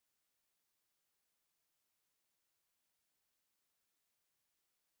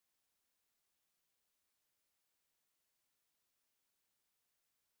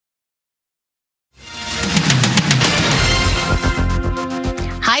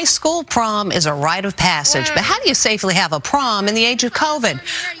high school prom is a rite of passage, but how do you safely have a prom in the age of COVID?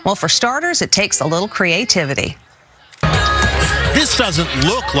 Well, for starters, it takes a little creativity. This doesn't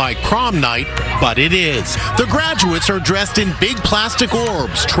look like prom night, but it is. The graduates are dressed in big plastic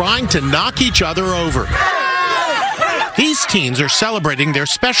orbs, trying to knock each other over. These teens are celebrating their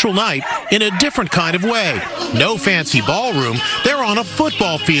special night in a different kind of way. No fancy ballroom, they're on a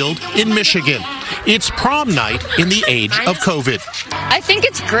football field in Michigan. It's prom night in the age of COVID. I think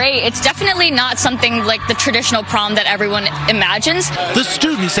it's great. It's definitely not something like the traditional prom that everyone imagines. The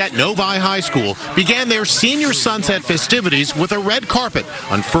students at Novi High School began their senior sunset festivities with a red carpet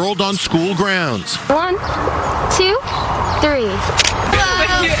unfurled on school grounds. 1, 2, 3.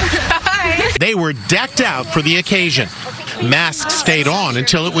 They were decked out for the occasion. Masks stayed on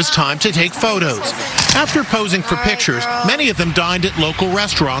until it was time to take photos. After posing for pictures, many of them dined at local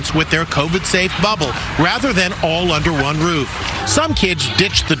restaurants with their COVID-safe bubble rather than all under one roof. Some kids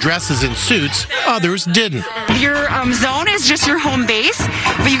ditched the dresses and suits, others didn't. Your zone is just your home base,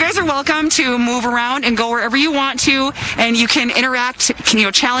 but you guys are welcome to move around and go wherever you want to, and you can interact,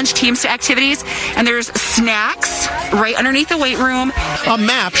 challenge teams to activities, and there's snacks right underneath the weight room. A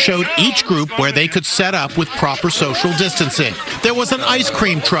map showed each group where they could set up with proper social distancing. There was an ice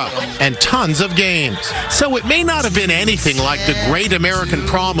cream truck and tons of games. So it may not have been anything like the great American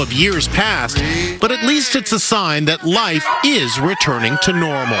prom of years past, but at least it's a sign that life is returning to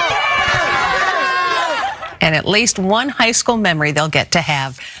normal. And at least one high school memory they'll get to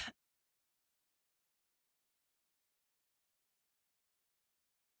have.